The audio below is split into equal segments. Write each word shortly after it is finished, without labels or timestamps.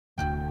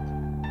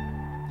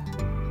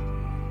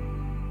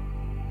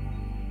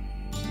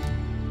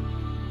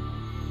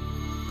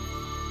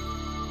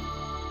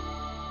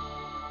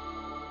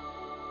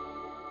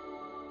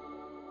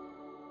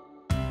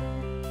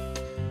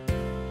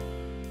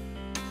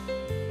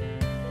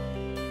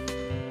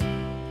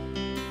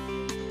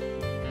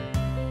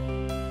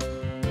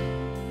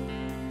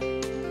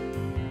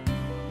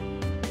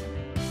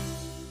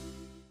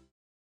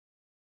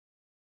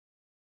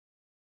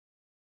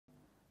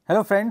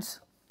Hello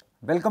friends,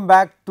 welcome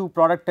back to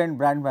Product and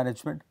Brand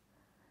Management.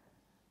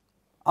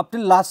 Up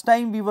till last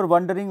time we were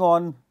wondering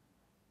on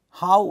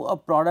how a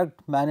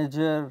product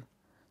manager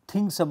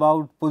thinks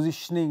about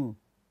positioning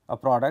a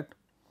product,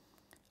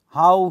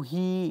 how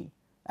he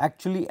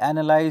actually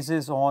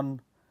analyzes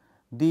on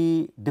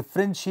the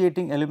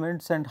differentiating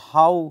elements and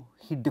how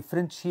he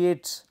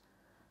differentiates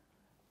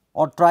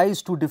or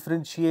tries to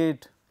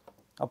differentiate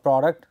a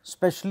product,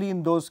 especially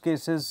in those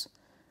cases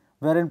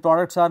wherein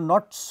products are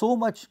not so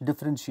much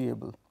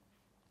differentiable.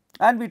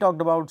 And we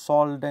talked about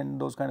salt and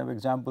those kind of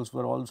examples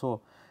were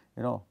also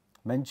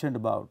mentioned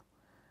about.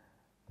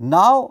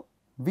 Now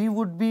we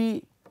would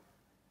be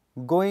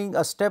going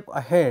a step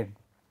ahead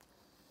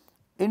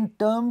in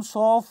terms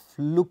of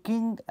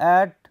looking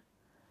at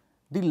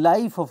the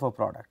life of a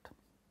product.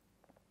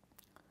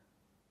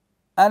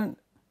 And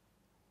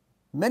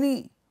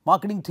many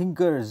marketing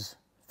thinkers,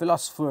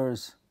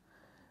 philosophers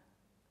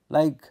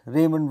like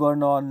Raymond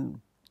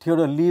Vernon,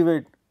 Theodore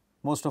Leavitt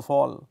most of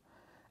all,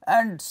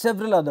 and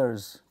several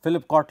others,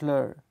 Philip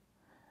Kotler,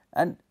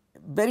 and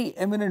very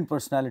eminent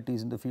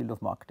personalities in the field of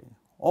marketing,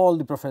 all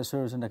the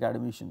professors and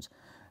academicians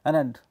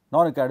and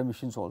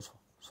non-academicians also.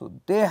 So,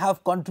 they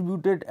have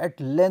contributed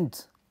at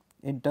length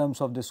in terms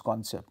of this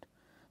concept.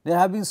 There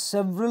have been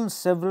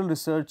several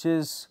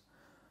researches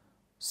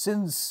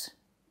since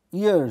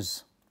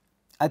years.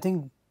 I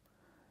think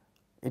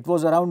it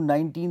was around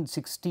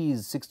 1960s,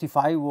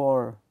 65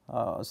 or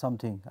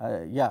something,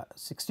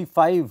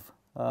 65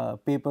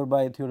 paper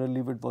by Theodore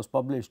Leavitt was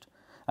published,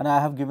 and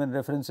I have given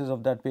references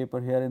of that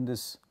paper here in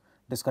this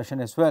discussion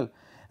as well.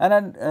 And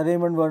then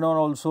Raymond Vernon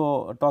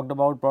also talked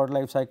about product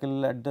life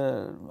cycle at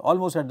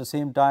almost at the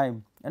same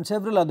time, and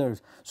several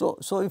others. So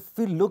if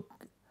we look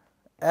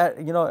at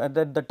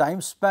at the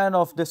time span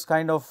of this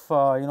kind of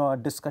a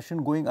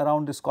discussion going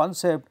around this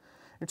concept,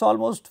 it's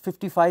almost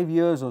 55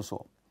 years or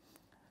so.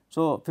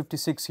 So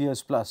 56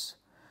 years plus.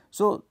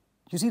 So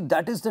you see,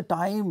 that is the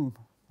time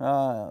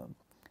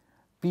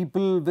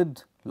people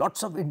with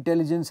lots of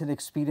intelligence and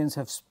experience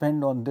have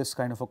spent on this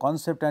kind of a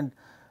concept, and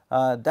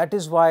that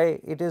is why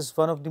it is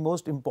one of the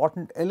most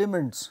important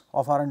elements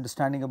of our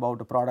understanding about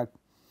a product.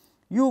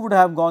 You would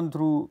have gone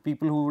through,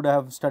 people who would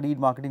have studied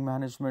marketing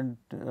management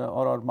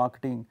or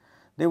marketing,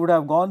 they would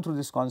have gone through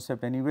this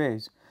concept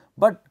anyways,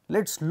 but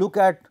let us look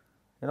at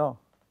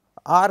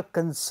our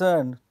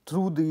concern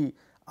through the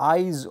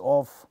eyes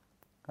of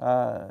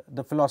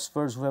the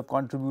philosophers who have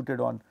contributed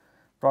on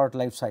product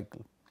life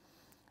cycle.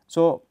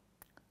 So,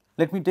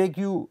 let me take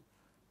you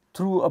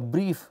through a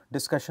brief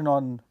discussion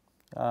on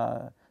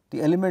the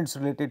elements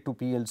related to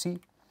PLC.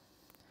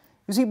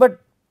 You see,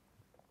 but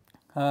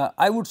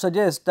I would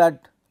suggest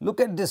that look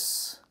at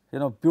this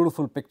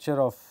beautiful picture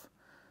of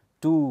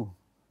two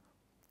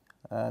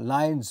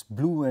lines,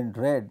 blue and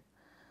red,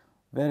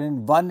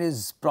 wherein one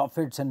is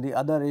profits and the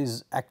other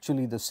is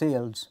actually the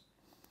sales.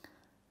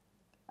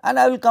 And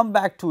I will come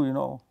back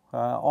to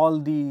all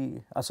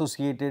the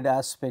associated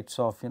aspects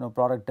of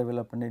product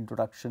development,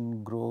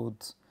 introduction,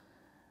 growth,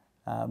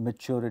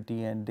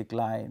 maturity and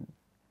decline,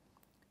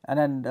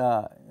 and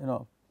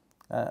then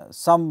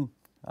some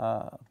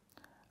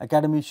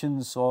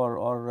academicians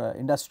or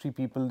industry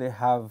people, they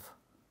have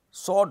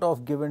sort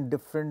of given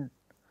different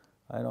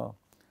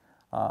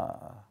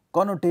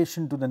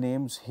connotation to the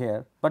names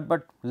here,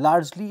 but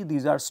largely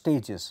these are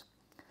stages.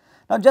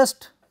 Now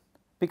just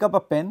pick up a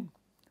pen,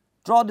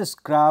 draw this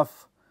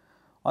graph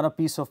on a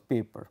piece of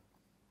paper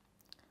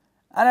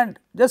and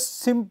just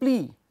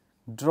simply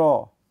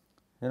draw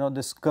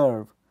this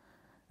curve,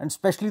 and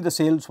especially the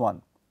sales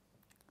one,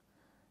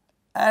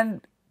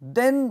 and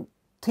then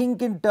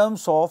think in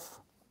terms of,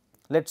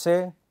 let us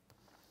say,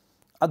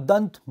 a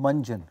dant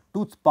manjan,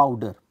 tooth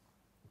powder.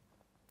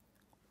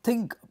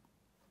 Think,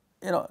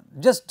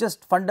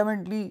 just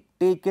fundamentally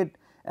take it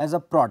as a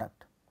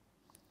product.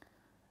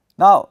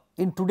 Now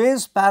in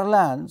today's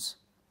parlance,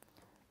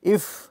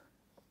 if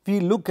we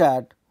look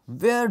at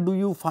where do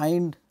you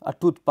find a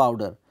tooth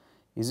powder,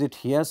 is it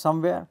here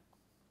somewhere,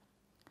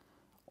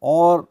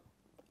 or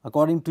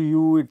according to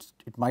you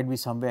it might be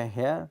somewhere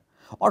here,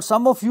 or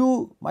some of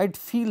you might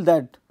feel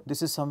that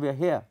this is somewhere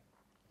here.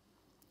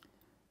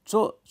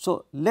 So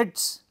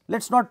let's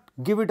not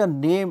give it a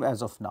name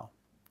as of now.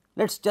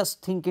 Let's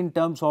just think in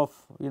terms of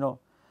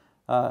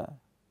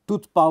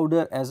tooth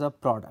powder as a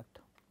product.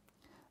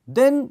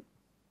 Then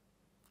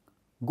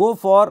go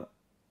for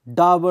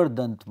Dabur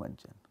Dant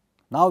Manjan.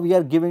 Now we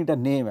are giving it a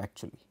name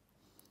actually.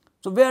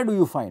 So where do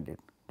you find it?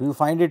 Do you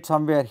find it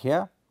somewhere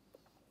here?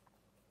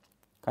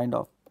 Kind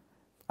of.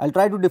 I will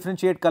try to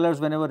differentiate colors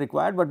whenever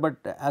required, but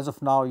as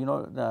of now,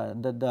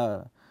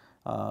 the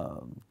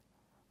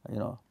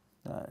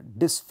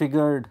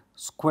disfigured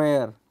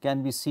square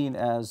can be seen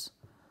as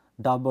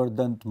Dabur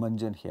Dant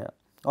Manjan here,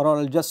 or I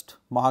will just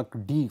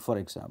mark D for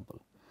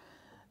example.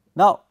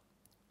 Now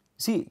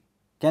see,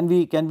 can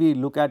we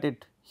look at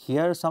it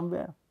here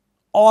somewhere,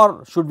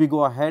 or should we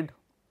go ahead,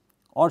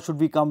 or should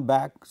we come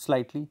back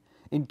slightly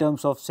in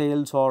terms of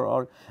sales,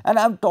 or and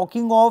I am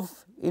talking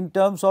of in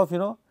terms of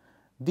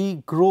the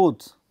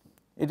growth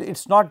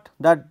It's not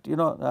that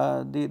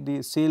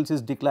the sales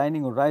is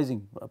declining or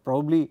rising.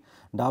 Probably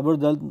Dabur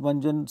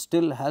Dalmanjan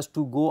still has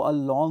to go a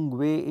long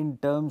way in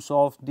terms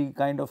of the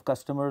kind of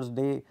customers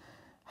they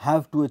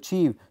have to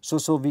achieve.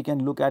 So we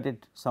can look at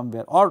it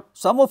somewhere, or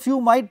some of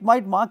you might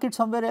mark it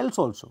somewhere else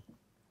also.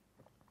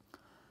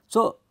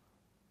 So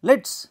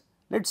let's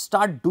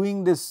start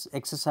doing this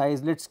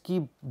exercise. Let's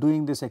keep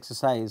doing this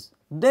exercise.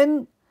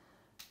 Then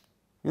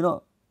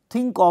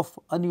think of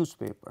a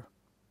newspaper,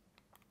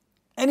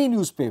 any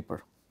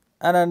newspaper,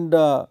 and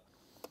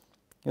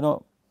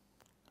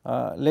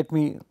let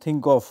me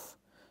think of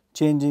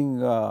changing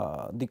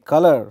the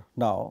color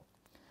now.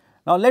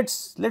 Now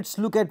let's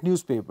look at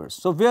newspapers.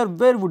 So where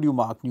would you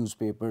mark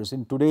newspapers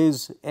in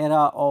today's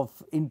era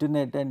of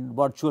internet and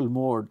virtual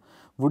mode?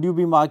 Would you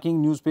be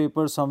marking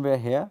newspapers somewhere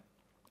here?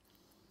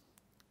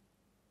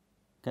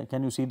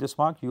 Can you see this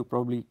mark? You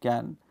probably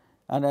can.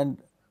 And then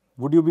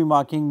would you be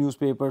marking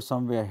newspapers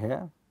somewhere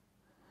here?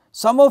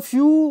 Some of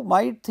you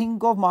might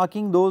think of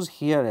marking those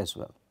here as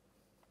well.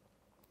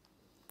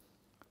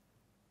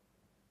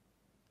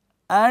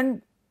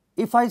 And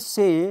if I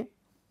say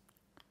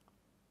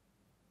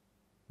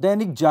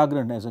Dainik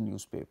Jagran as a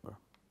newspaper,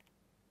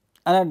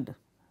 and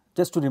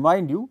just to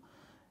remind you,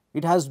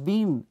 it has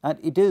been and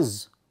it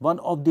is one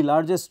of the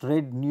largest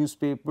read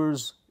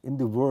newspapers in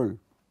the world,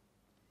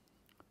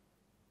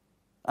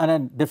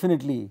 and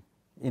definitely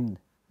in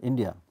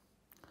India.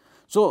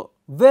 So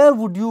where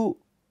would you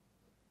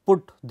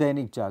put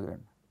Dainik Jagran?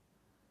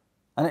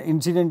 And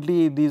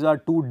incidentally, these are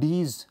two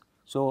Ds.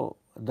 So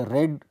the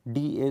red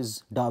D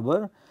is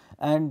Dabur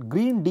and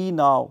green D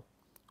now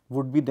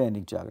would be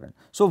Dainik Jagran.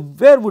 So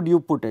where would you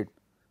put it?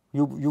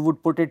 You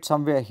would put it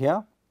somewhere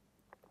here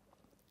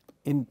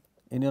in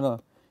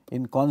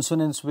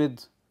consonance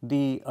with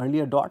the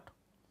earlier dot.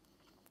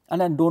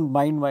 And then don't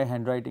mind my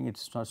handwriting,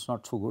 it's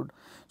not so good.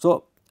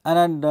 So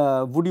and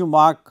would you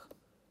mark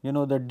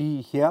the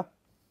D here?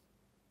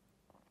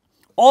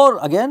 Or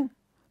again,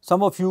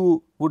 some of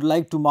you would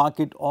like to mark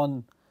it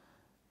on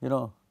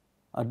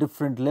a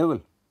different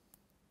level.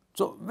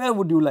 So where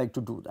would you like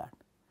to do that?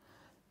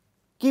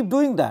 Keep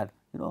doing that.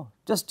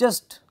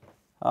 Just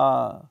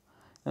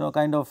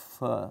kind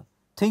of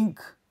think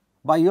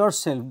by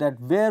yourself that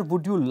where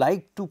would you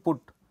like to put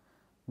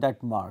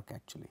that mark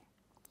actually.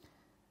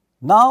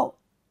 Now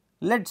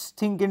let's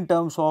think in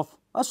terms of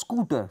a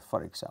scooter,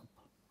 for example.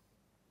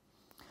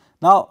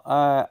 Now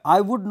I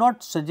would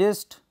not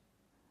suggest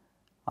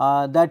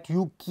that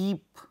you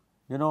keep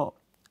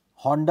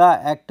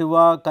Honda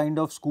Activa kind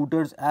of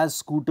scooters as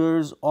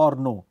scooters or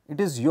no.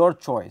 It is your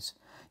choice.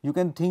 You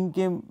can think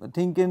in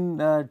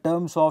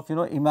terms of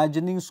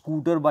imagining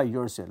scooter by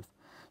yourself.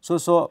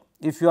 So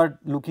if you are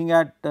looking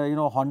at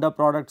Honda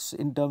products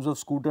in terms of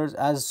scooters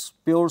as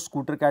pure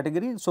scooter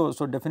category, so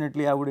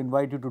definitely I would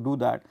invite you to do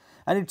that,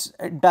 and it's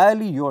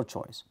entirely your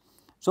choice.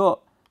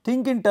 So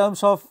think in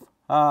terms of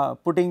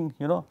putting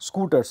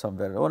scooter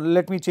somewhere. Or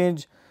let me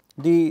change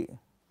the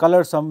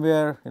color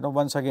somewhere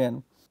once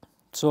again.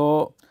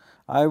 So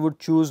I would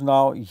choose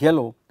now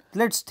yellow.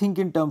 Let's think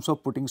in terms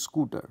of putting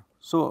scooter.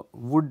 So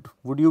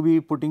would you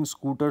be putting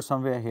scooter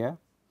somewhere here,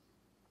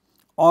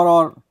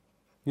 or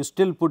you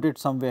still put it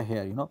somewhere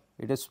here?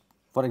 It is,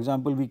 for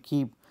example, we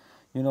keep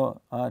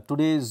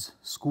today's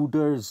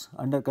scooters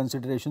under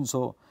consideration.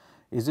 So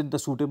is it the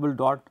suitable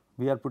dot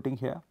we are putting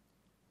here?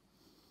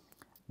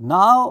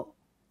 Now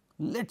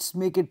let's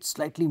make it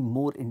slightly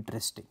more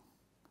interesting.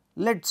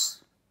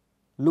 Let's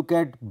look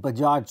at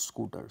Bajaj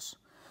scooters.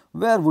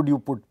 Where would you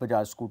put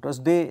Bajaj scooters?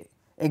 They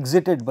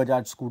exited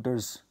Bajaj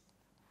scooters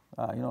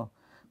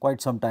quite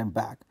some time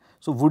back.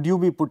 So would you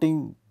be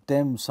putting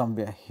them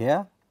somewhere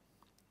here?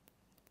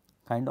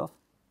 Kind of,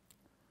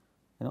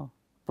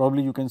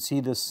 probably you can see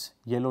this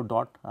yellow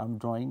dot I am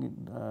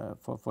drawing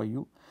for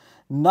you.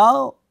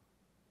 Now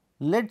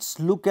let's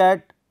look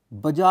at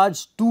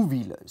Bajaj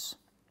two-wheelers.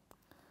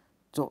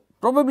 So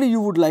probably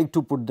you would like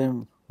to put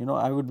them,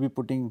 I would be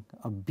putting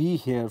a B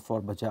here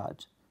for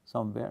Bajaj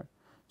somewhere.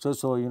 So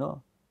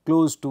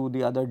close to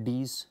the other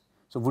Ds.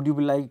 So would you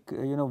be like,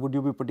 would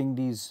you be putting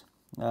these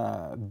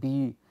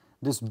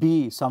this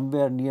B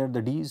somewhere near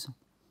the Ds?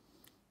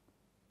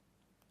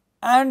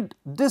 And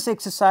this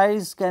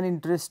exercise can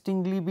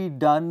interestingly be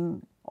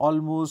done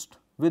almost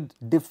with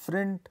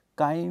different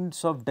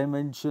kinds of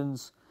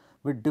dimensions,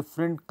 with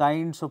different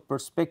kinds of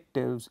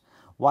perspectives,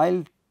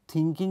 while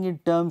thinking in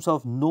terms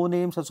of no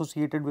names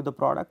associated with the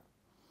product,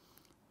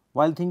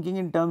 while thinking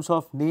in terms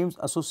of names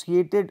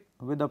associated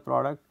with the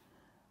product,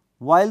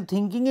 while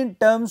thinking in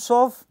terms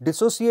of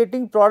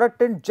dissociating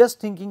product and just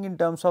thinking in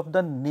terms of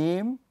the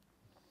name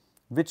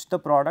which the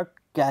product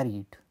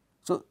carried.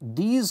 So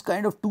these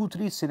kind of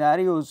 2-3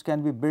 scenarios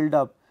can be built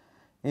up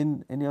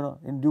in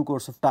due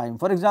course of time.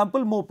 For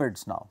example,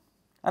 mopeds now,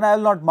 and I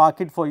will not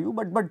mark it for you,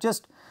 but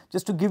just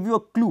to give you a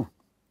clue.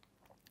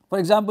 For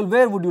example,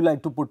 where would you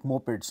like to put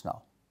mopeds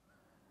now?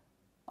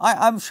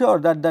 I am sure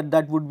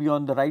that would be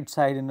on the right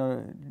side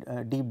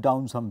deep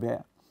down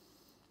somewhere.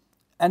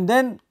 And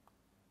then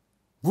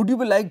would you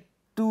be like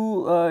to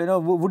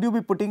would you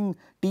be putting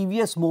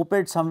TVS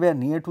moped somewhere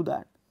near to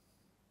that?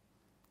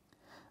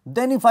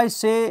 Then if I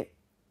say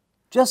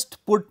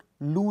just put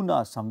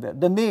Luna somewhere,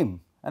 the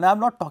name, and I am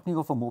not talking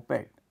of a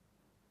moped,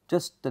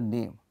 just the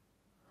name.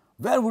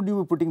 Where would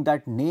you be putting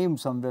that name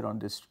somewhere on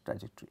this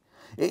trajectory?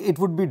 It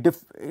would be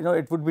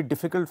it would be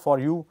difficult for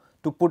you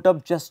to put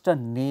up just a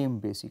name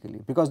basically,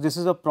 because this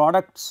is a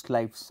product's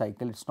life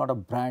cycle, it is not a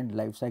brand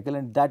life cycle,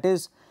 and that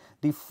is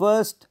the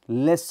first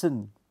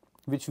lesson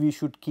which we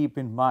should keep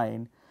in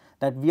mind,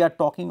 that we are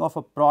talking of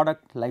a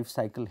product life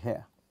cycle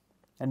here.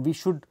 And we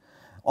should,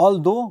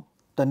 although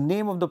the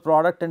name of the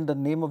product and the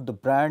name of the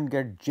brand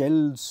get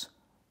gels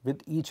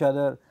with each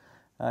other,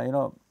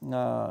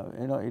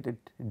 it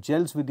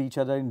gels with each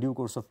other in due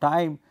course of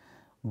time,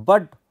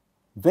 but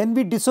when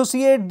we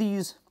dissociate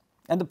these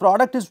and the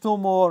product is no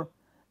more,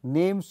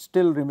 name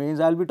still remains.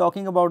 I will be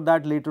talking about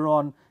that later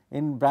on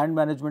in brand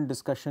management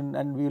discussion,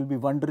 and we will be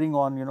wondering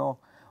on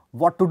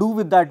what to do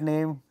with that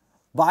name,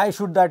 why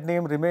should that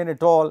name remain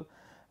at all,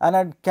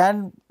 and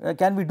can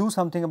we do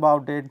something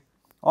about it,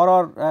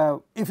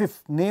 or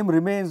if name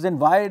remains, then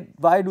why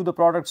do the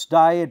products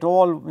die at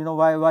all,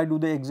 why do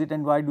they exit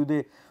and why do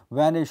they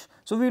vanish.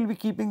 So, we will be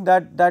keeping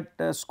that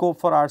scope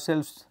for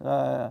ourselves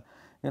on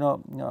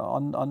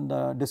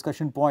the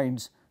discussion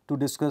points to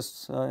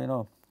discuss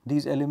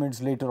these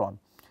elements later on.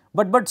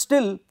 But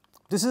still,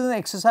 this is an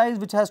exercise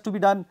which has to be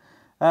done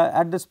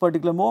at this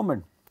particular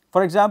moment.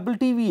 For example,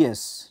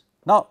 TVS.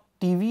 Now,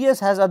 TVS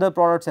has other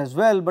products as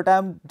well, but I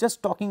am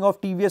just talking of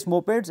TVS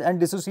mopeds and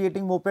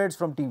dissociating mopeds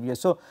from TVS.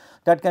 So,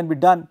 that can be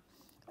done.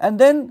 And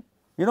then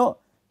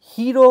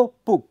Hero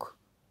Puck,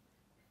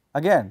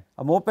 again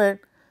a moped,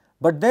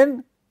 but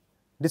then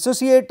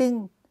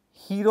dissociating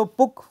Hero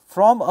Puck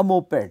from a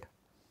moped.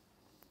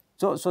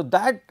 So,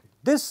 that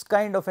this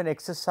kind of an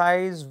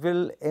exercise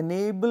will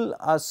enable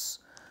us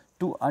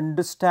to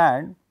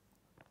understand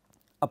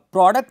a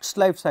product's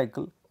life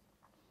cycle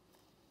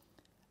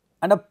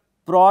and a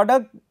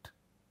product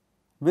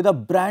with a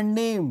brand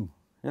name,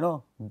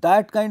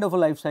 that kind of a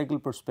life cycle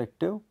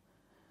perspective.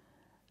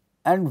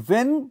 And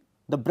when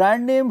the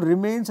brand name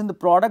remains and the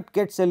product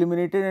gets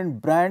eliminated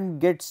and brand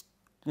gets,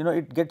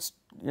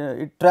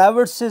 it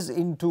traverses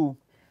into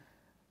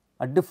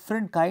a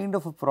different kind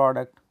of a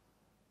product,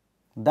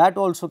 that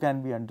also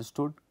can be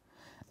understood.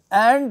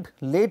 And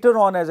later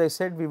on, as I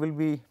said, we will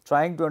be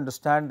trying to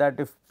understand that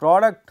if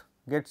product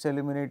gets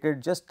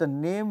eliminated, just the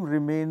name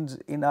remains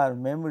in our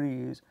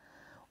memories,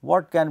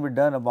 what can be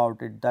done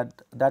about it,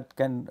 that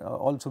can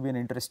also be an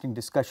interesting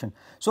discussion.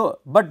 So,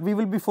 but we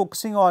will be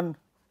focusing on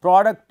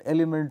product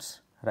elements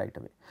right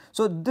away.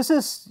 So, this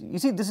is, you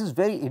see, this is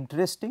very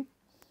interesting.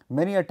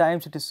 Many a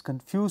times it is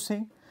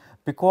confusing,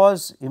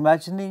 because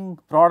imagining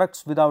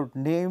products without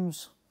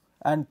names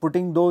and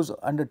putting those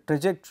under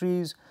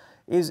trajectories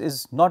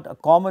is not a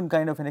common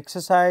kind of an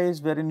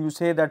exercise, wherein you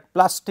say that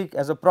plastic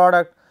as a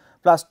product,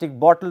 plastic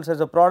bottles as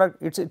a product,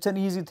 it's an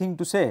easy thing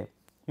to say.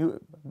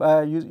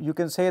 You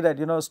can say that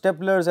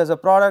staplers as a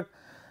product,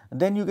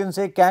 then you can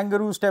say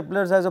kangaroo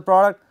staplers as a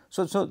product.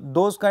 So,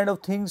 those kind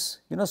of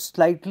things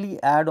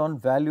slightly add on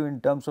value in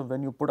terms of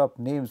when you put up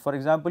names. For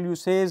example, you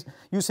say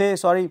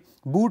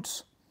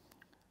boots,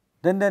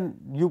 then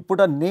you put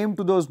a name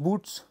to those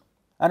boots,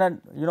 and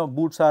then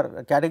boots are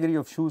a category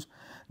of shoes.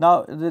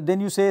 Now,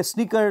 then you say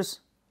sneakers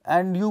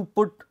and you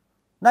put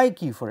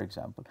Nike, for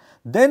example,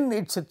 then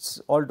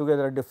it's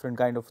altogether a different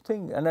kind of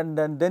thing. And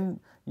then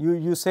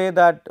you say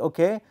that,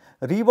 okay,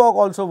 Reebok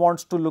also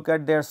wants to look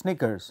at their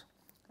sneakers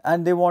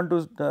and they want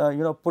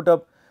to put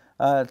up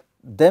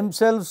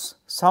themselves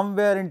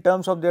somewhere in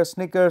terms of their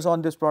sneakers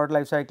on this product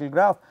life cycle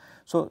graph.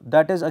 So,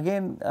 that is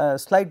again a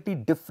slightly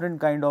different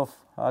kind of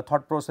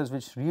thought process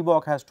which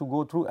Reebok has to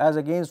go through as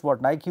against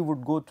what Nike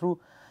would go through,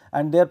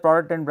 and their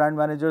product and brand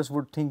managers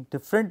would think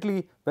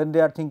differently when they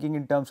are thinking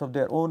in terms of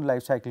their own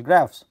life cycle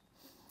graphs.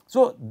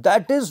 So,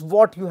 that is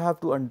what you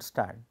have to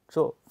understand.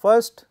 So,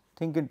 first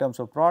think in terms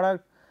of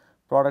product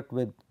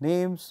with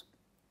names,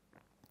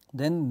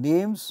 then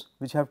names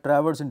which have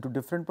traversed into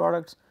different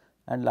products,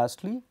 and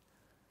lastly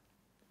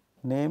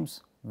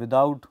names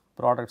without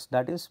products,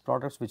 that is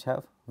products which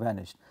have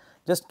vanished.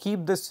 Just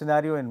keep this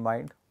scenario in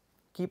mind,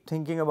 keep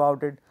thinking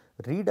about it,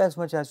 read as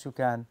much as you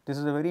can. This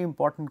is a very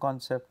important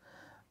concept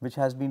which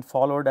has been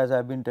followed, as I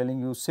have been telling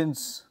you,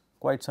 since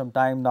quite some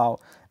time now,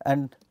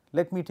 and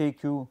let me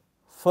take you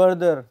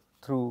further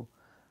through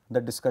the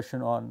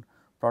discussion on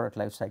product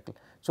life cycle.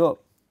 So,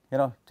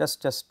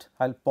 just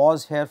I will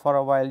pause here for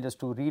a while just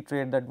to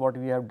reiterate that what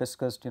we have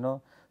discussed,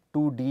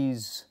 2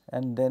 Ds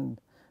and then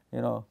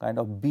kind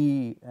of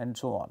B and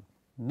so on.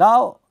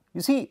 Now,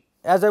 you see,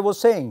 as I was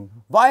saying,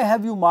 why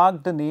have you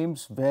marked the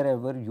names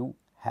wherever you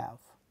have?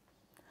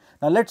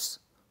 Now, let us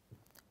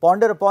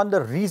ponder upon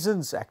the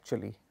reasons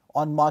actually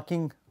on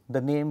marking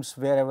the names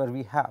wherever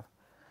we have.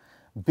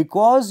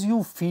 Because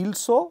you feel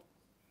so,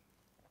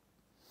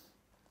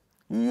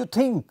 you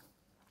think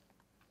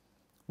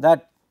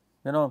that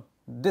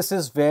this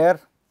is where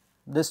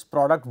this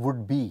product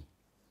would be,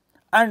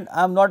 and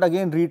I am not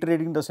again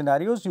reiterating the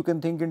scenarios. You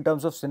can think in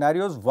terms of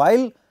scenarios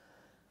while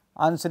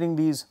answering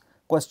these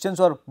questions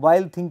or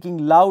while thinking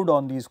loud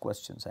on these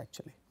questions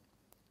actually.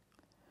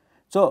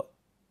 So,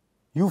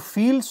 you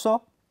feel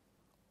so,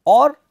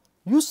 or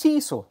you see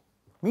so,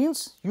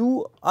 means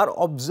you are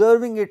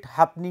observing it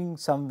happening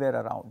somewhere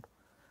around.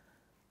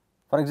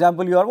 For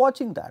example, you are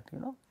watching that,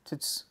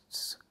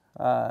 it's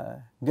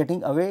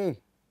getting away.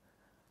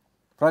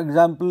 For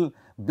example,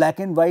 black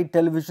and white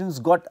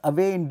televisions got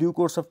away in due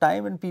course of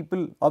time, and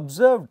people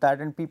observed that,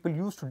 and people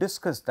used to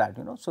discuss that,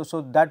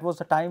 So that was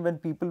the time when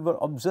people were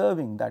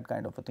observing that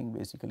kind of a thing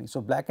basically.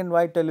 So black and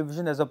white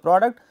television as a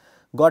product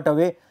got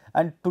away,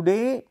 and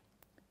today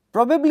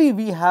probably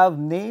we have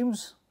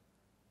names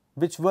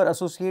which were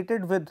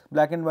associated with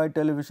black and white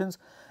televisions,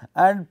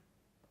 and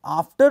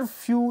after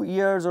few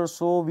years or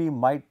so we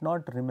might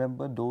not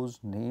remember those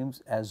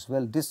names as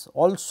well. This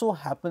also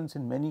happens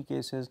in many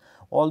cases,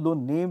 although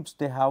names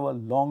they have a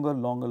longer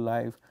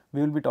life.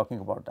 We will be talking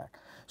about that.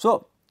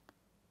 So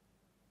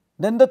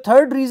then the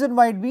third reason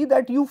might be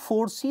that you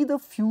foresee the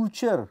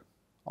future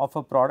of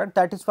a product,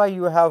 that is why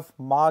you have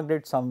marked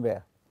it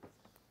somewhere,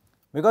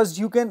 because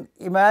you can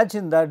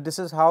imagine that this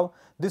is how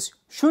this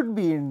should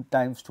be in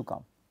times to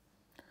come.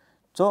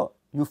 So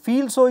you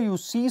feel so, you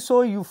see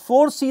so, you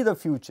foresee the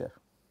future,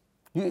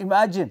 you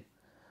imagine,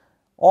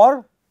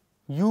 or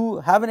you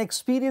have an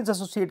experience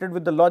associated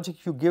with the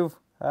logic you give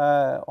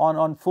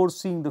on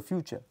foreseeing the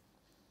future.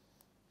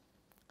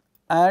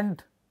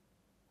 And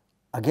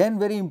again,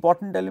 very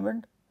important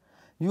element,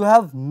 you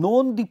have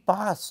known the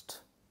past,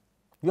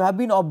 you have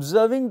been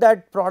observing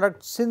that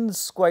product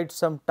since quite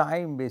some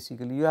time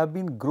basically, you have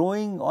been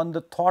growing on the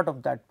thought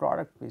of that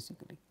product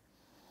basically.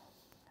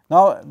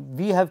 Now,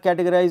 we have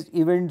categorized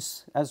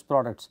events as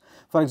products.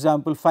 For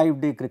example,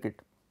 5-day cricket,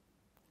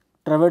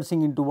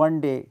 traversing into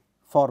 1-day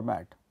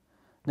format,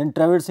 then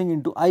traversing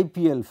into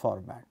IPL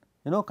format,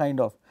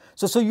 kind of.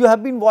 So you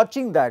have been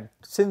watching that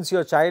since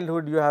your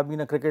childhood, you have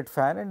been a cricket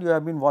fan, and you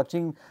have been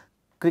watching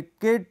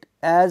cricket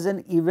as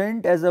an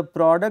event, as a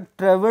product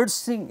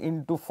traversing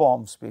into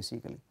forms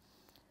basically.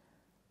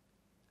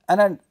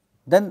 And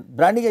then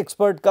branding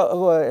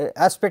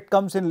aspect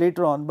comes in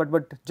later on,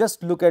 but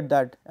just look at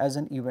that as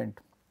an event.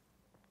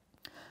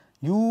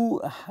 You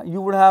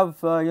would have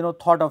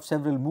thought of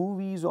several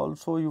movies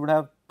also, you would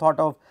have thought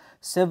of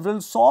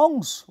several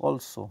songs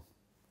also,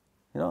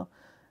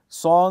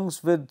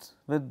 songs with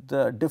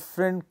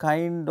different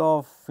kind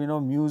of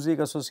music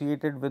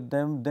associated with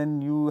them.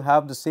 Then you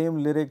have the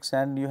same lyrics,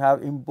 and you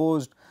have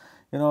imposed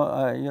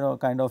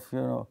kind of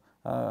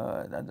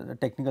the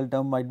technical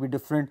term might be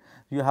different,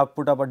 you have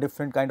put up a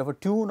different kind of a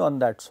tune on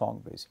that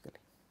song basically.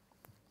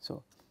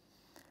 So,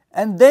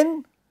 and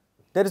then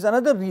there is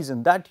another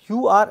reason, that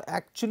you are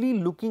actually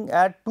looking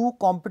at two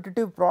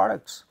competitive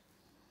products.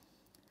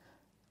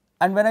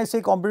 And when I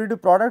say competitive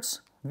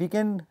products, we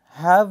can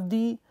have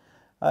the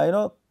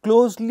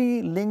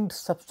closely linked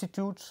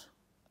substitutes,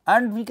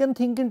 and we can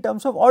think in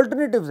terms of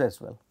alternatives as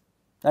well.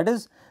 That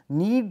is,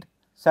 need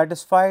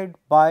satisfied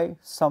by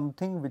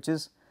something which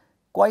is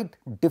quite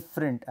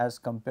different as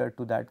compared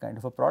to that kind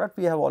of a product.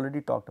 We have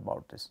already talked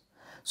about this.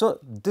 So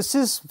this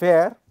is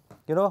where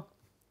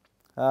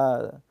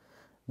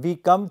we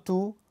come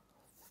to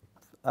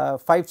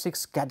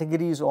 5-6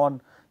 categories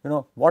on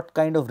what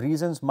kind of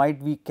reasons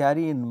might we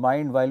carry in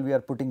mind while we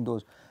are putting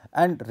those.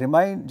 And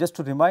just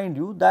to remind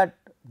you that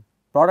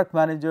product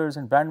managers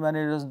and brand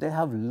managers, they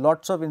have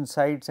lots of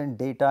insights and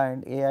data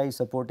and AI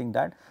supporting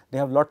that, they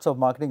have lots of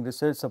marketing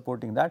research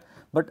supporting that,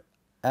 but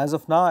as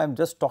of now I am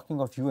just talking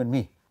of you and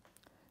me,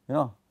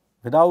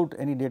 without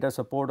any data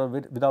support or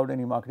without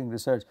any marketing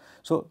research.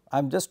 So I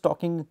am just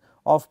talking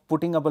of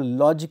putting up a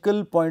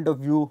logical point of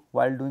view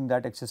while doing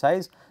that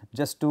exercise,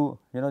 just to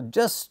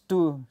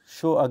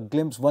show a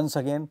glimpse once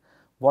again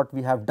what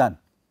we have done,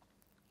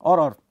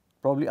 or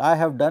probably I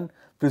have done,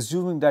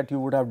 presuming that you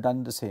would have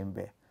done the same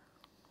way.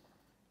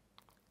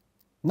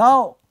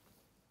 Now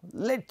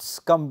let us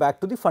come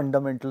back to the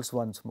fundamentals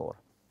once more.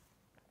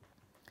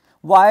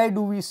 Why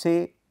do we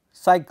say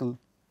cycle,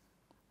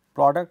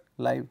 product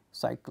life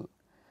cycle?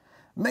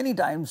 Many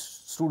times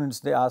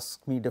students, they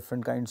ask me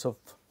different kinds of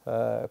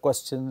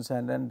questions,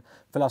 and then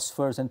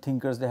philosophers and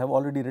thinkers, they have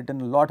already written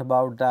a lot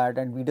about that,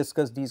 and we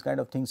discuss these kind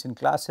of things in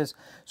classes.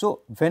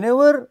 So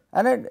whenever,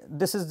 and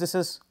this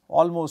is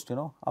almost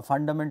a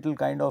fundamental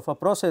kind of a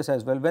process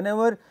as well,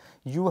 whenever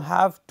you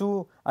have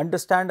to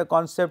understand a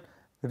concept,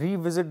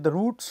 revisit the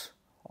roots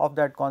of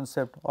that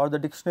concept, or the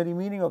dictionary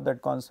meaning of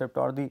that concept,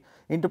 or the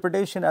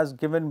interpretation as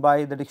given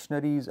by the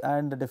dictionaries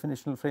and the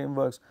definitional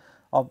frameworks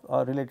of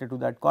related to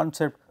that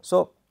concept.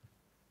 So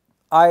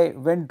I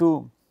went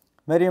to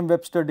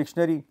Merriam-Webster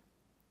dictionary,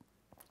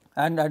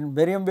 and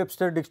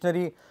Merriam-Webster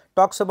dictionary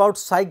talks about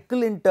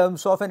cycle in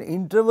terms of an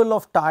interval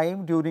of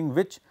time during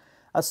which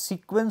a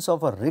sequence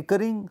of a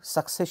recurring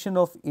succession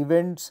of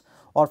events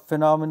or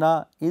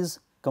phenomena is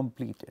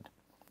completed.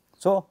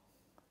 So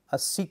a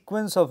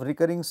sequence of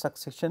recurring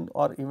succession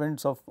or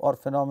events or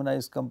phenomena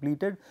is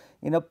completed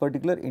in a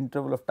particular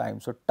interval of time.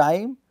 So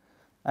time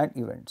and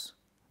events,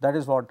 that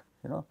is what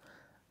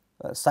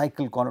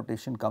cycle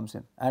connotation comes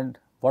in. And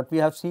what we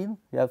have seen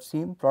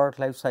product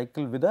life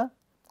cycle with a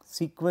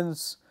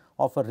sequence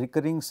of a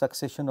recurring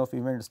succession of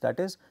events, that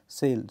is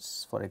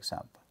sales, for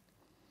example.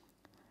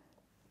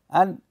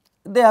 And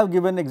they have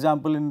given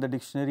example in the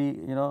dictionary,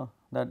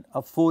 that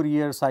a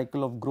 4-year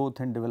cycle of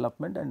growth and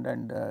development,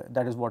 and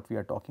that is what we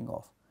are talking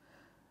of.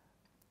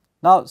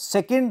 Now,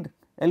 second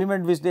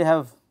element which they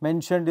have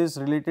mentioned is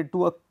related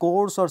to a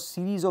course or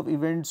series of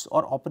events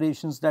or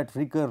operations that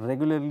recur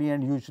regularly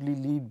and usually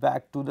lead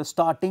back to the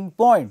starting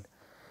point.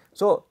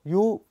 So,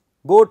 you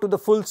go to the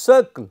full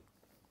circle,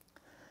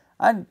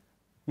 and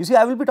you see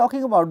I will be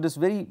talking about this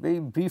very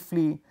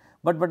briefly,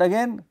 but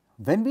again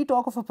when we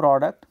talk of a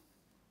product,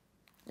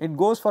 it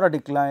goes for a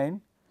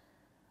decline,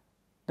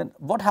 then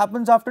what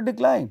happens after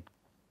decline?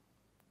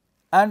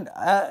 And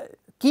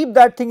keep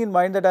that thing in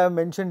mind that I have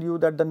mentioned you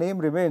that the name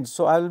remains.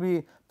 So, I will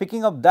be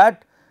picking up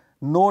that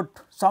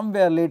note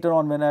somewhere later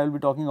on when I will be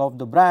talking of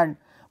the brand,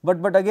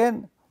 but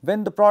again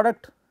when the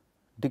product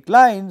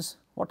declines,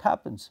 what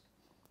happens?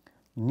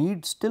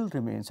 Need still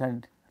remains,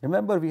 and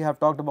remember we have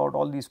talked about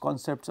all these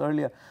concepts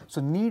earlier.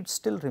 So, need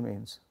still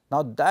remains.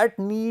 Now, that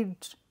need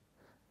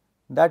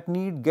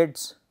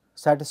gets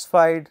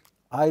satisfied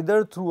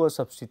either through a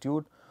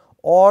substitute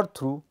or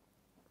through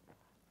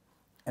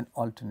an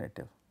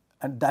alternative,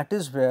 and that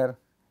is where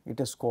it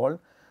is called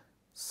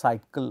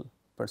cycle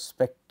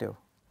perspective.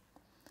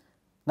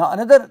 Now,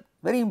 another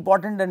very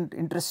important and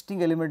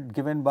interesting element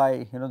given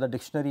by the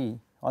dictionary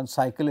on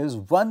cycle is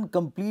one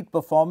complete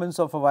performance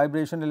of a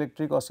vibration,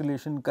 electric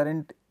oscillation,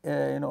 current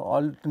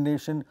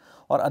alternation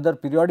or other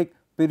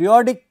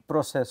periodic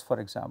process, for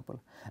example.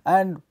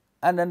 And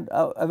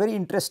a very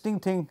interesting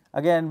thing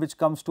again which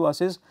comes to us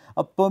is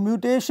a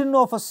permutation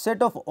of a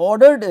set of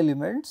ordered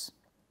elements,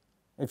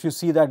 if you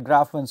see that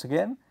graph once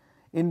again,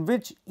 in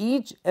which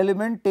each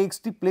element takes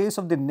the place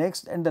of the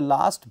next and the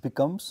last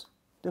becomes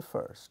the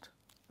first.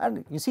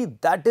 And you see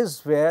that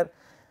is where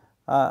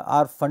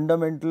our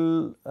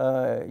fundamental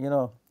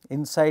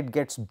insight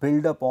gets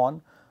built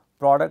upon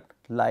product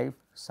life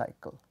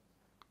cycle.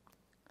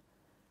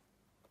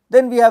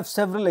 Then we have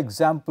several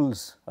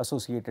examples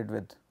associated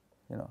with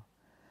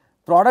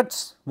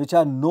products which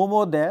are no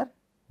more there,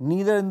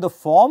 neither in the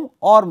form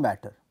or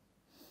matter.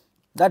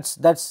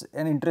 That's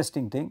an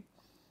interesting thing,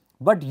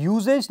 but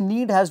usage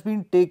need has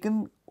been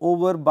taken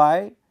over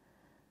by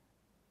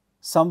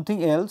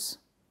something else.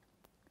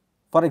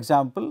 For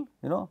example,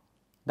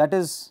 that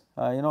is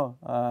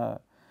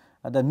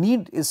the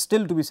need is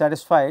still to be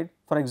satisfied.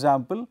 For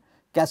example,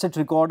 cassette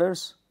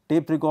recorders,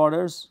 tape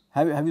recorders,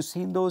 have you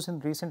seen those in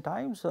recent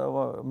times?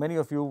 Many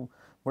of you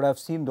would have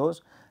seen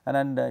those,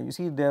 and you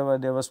see there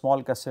were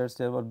small cassettes,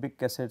 there were big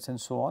cassettes and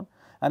so on,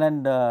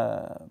 and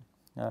that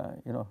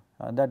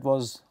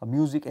was a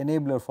music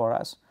enabler for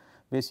us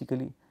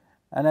basically.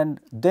 And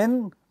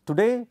then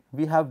today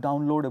we have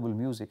downloadable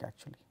music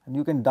actually, and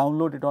you can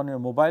download it on your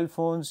mobile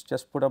phones.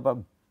 Just put up a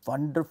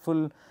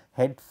wonderful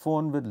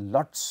headphone with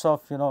lots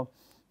of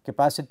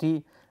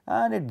capacity,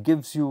 and it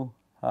gives you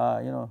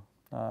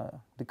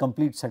the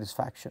complete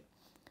satisfaction.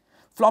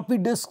 Floppy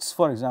disks,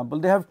 for example,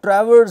 they have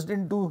traversed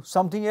into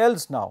something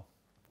else now.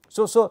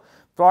 So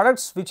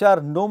products which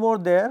are no more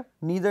there,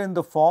 neither in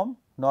the form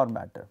nor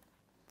matter.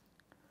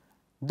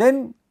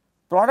 Then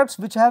products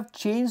which have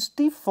changed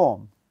the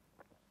form.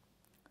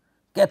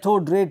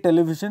 Cathode ray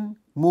television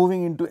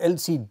moving into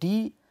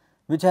LCD,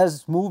 which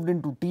has moved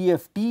into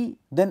TFT,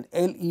 then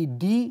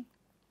LED,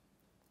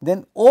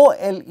 then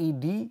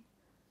OLED,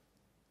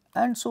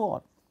 and so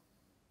on.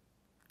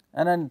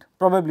 And then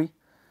probably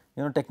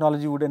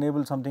technology would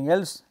enable something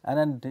else,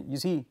 and then you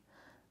see.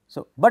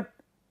 So, but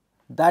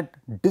that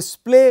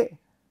display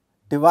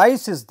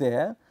device is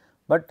there,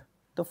 but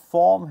the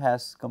form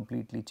has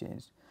completely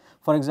changed.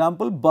 For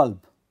example,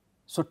 bulb.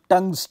 So,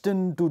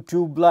 tungsten to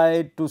tube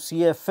light to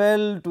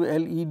CFL to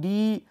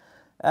LED,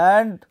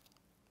 and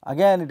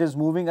again it is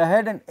moving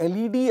ahead, and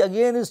LED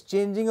again is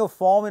changing a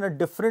form in a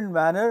different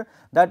manner,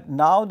 that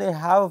now they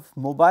have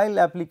mobile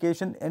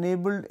application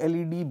enabled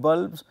LED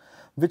bulbs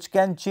which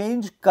can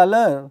change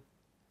color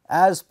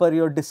as per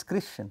your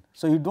discretion.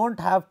 So, you do not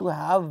have to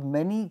have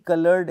many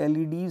colored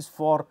LEDs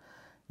for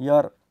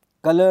your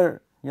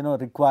color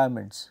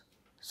requirements.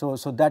 So,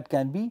 that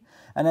can be,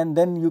 and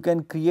then you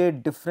can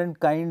create different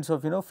kinds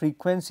of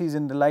frequencies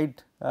in the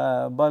light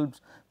bulbs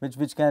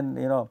which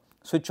can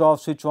switch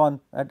off, switch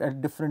on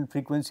at different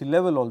frequency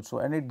level also,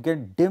 and it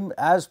get dim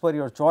as per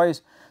your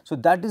choice. So,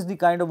 that is the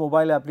kind of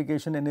mobile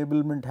application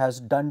enablement has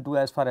done to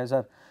as far as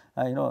our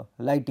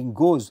lighting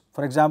goes.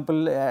 For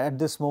example, at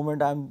this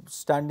moment I am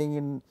standing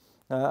in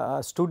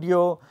a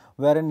studio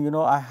wherein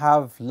I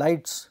have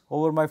lights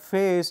over my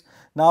face.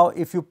 Now,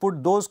 if you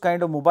put those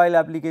kind of mobile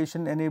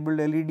application enabled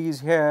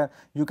LEDs here,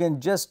 you can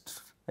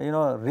just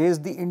raise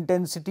the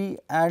intensity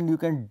and you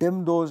can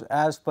dim those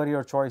as per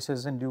your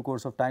choices in due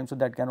course of time. So,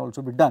 that can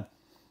also be done.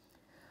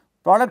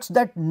 Products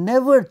that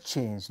never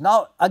change.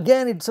 Now,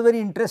 again it is a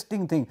very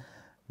interesting thing.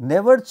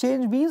 Never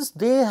change means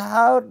they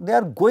are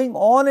going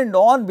on and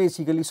on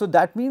basically. So,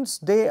 that means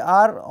they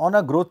are on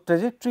a growth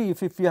trajectory,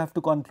 if you have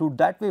to conclude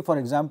that way. For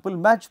example,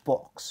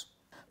 matchbox,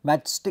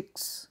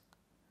 matchsticks,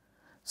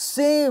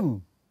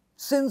 same,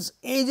 since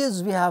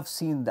ages we have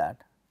seen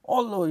that.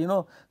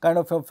 although kind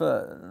of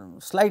a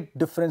slight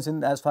difference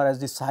in as far as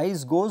the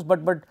size goes,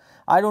 but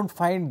I don't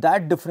find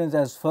that difference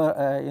as far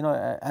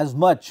as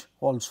much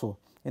also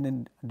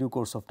in due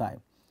course of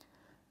time.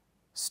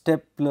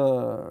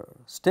 Stapler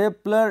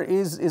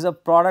is a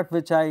product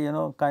which I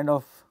kind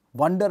of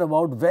wonder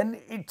about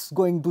when it's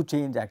going to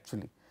change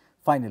actually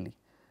finally,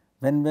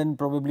 when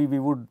probably we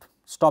would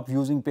stop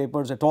using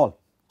papers at all.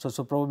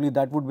 So probably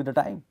that would be the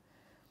time,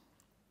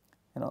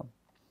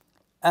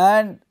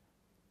 and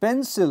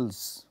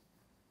pencils,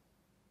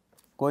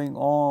 going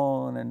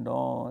on,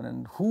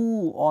 and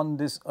who on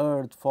this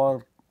earth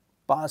for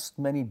past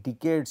many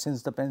decades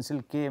since the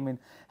pencil came in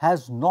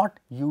has not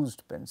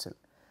used pencil?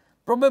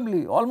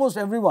 Probably almost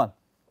everyone,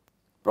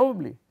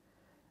 probably.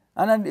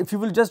 And if you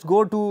will just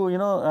go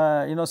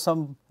to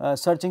some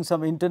searching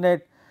some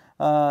internet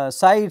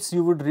sites,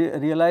 you would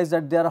realize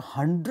that there are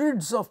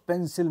hundreds of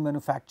pencil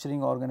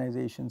manufacturing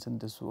organizations in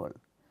this world.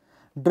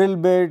 Drill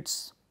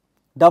bits,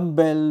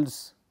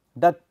 dumbbells,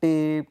 duct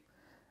tape,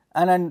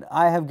 and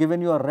I have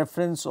given you a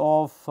reference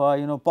of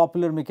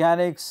Popular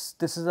Mechanics.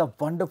 This is a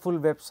wonderful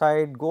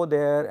website. Go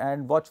there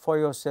and watch for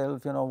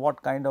yourself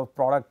what kind of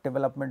product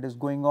development is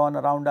going on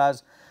around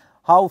us,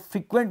 how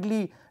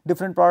frequently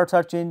different products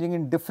are changing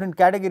in different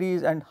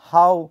categories, and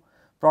how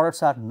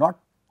products are not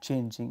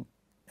changing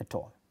at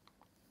all.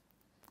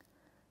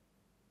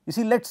 You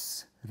see, let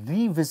us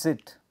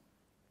revisit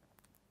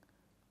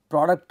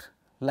product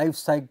life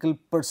cycle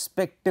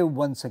perspective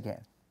once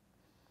again.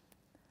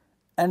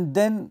 And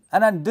then,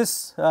 and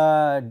this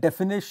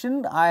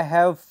definition I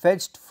have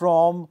fetched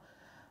from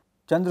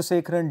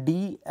Chandrasekharan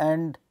D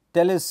and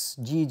Tellis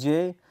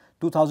G.J.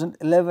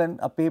 2011,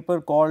 a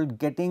paper called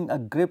Getting a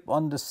Grip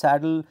on the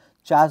Saddle,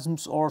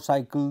 Chasms or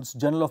Cycles,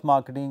 Journal of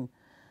Marketing.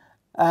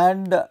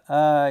 And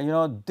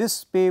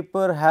this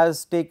paper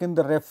has taken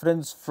the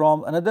reference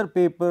from another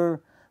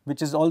paper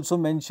which is also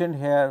mentioned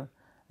here,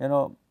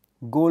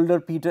 Golder,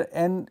 Peter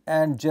N.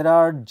 and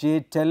Gerard J.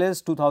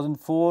 Tellis,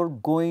 2004,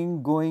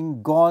 Going,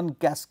 Gone,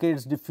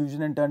 Cascades,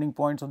 Diffusion and Turning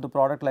Points of the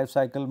Product Life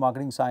Cycle,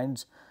 Marketing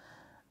Science.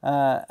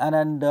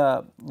 And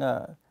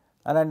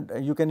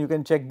you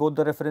can check both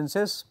the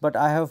references, but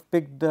I have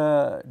picked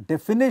the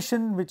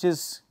definition which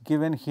is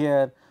given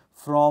here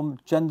from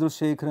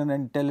Chandrasekharan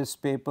and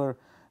Tellis paper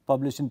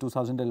published in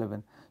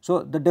 2011.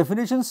 So, the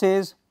definition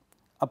says,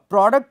 a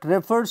product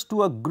refers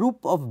to a group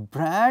of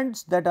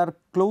brands that are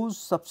close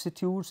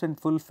substitutes and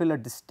fulfill a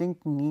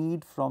distinct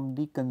need from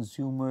the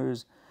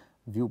consumer's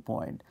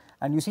viewpoint.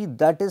 And you see,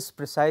 that is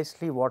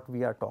precisely what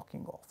we are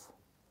talking of.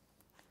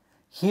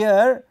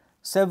 Here,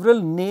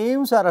 several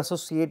names are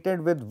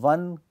associated with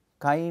one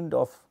kind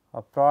of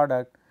a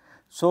product.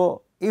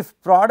 So, if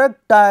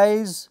product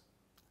ties,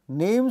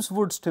 names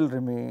would still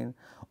remain,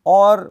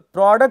 or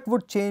product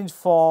would change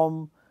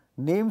form,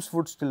 names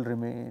would still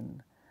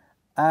remain,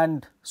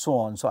 and so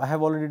on. So, I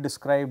have already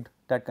described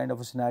that kind of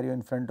a scenario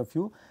in front of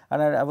you,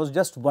 and I was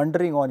just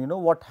wondering on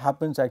what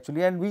happens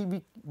actually, and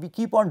we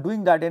keep on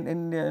doing that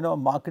in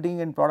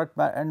marketing and product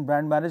and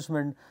brand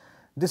management.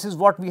 This is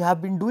what we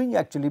have been doing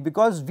actually,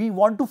 because we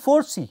want to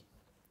foresee,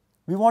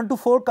 we want to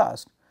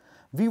forecast,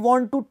 we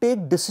want to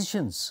take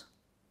decisions,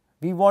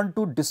 we want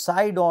to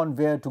decide on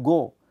where to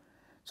go.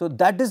 So,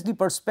 that is the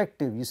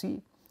perspective, you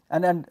see,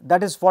 and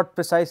that is what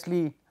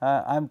precisely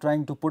I am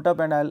trying to put up,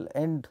 and I will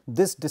end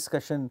this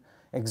discussion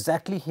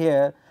exactly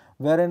here,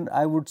 wherein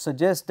I would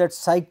suggest that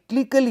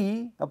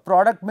cyclically a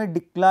product may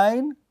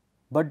decline,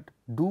 but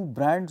do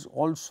brands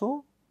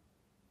also?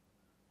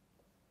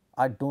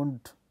 I do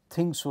not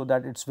think so,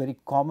 that it is very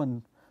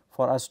common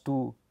for us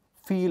to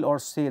feel or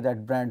say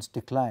that brands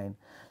decline.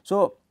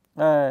 So,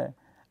 and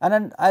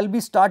then I will be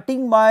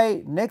starting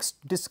my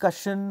next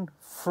discussion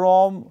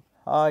from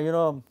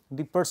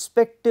the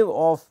perspective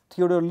of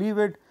Theodore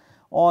Levitt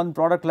on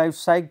product life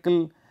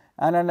cycle,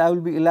 and then I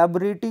will be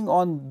elaborating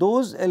on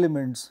those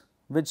elements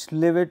which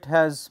Levitt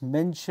has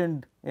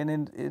mentioned in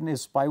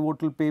his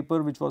pivotal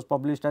paper, which was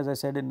published, as I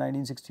said, in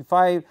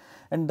 1965,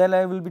 and then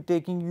I will be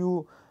taking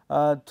you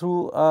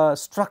through a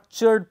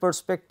structured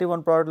perspective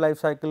on product life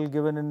cycle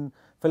given in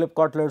Philip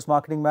Kotler's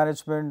Marketing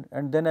Management,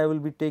 and then I will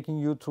be taking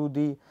you through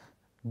the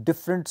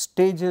different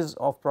stages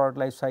of product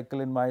life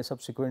cycle in my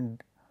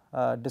subsequent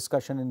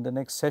discussion in the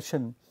next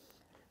session.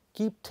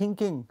 Keep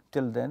thinking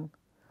till then,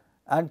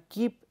 and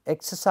keep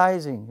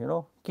exercising,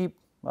 keep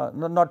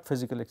not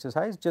physical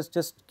exercise,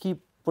 just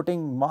keep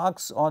putting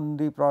marks on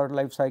the product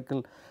life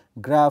cycle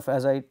graph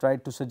as I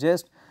tried to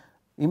suggest.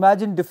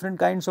 Imagine different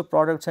kinds of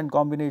products and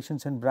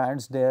combinations and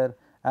brands there,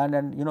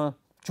 and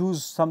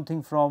choose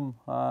something from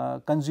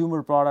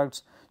consumer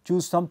products,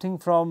 choose something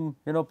from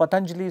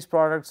Patanjali's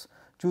products,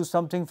 choose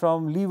something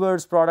from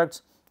Lever's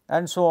products,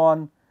 and so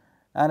on,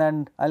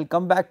 and I will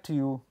come back to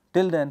you.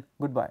 Till then,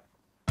 goodbye.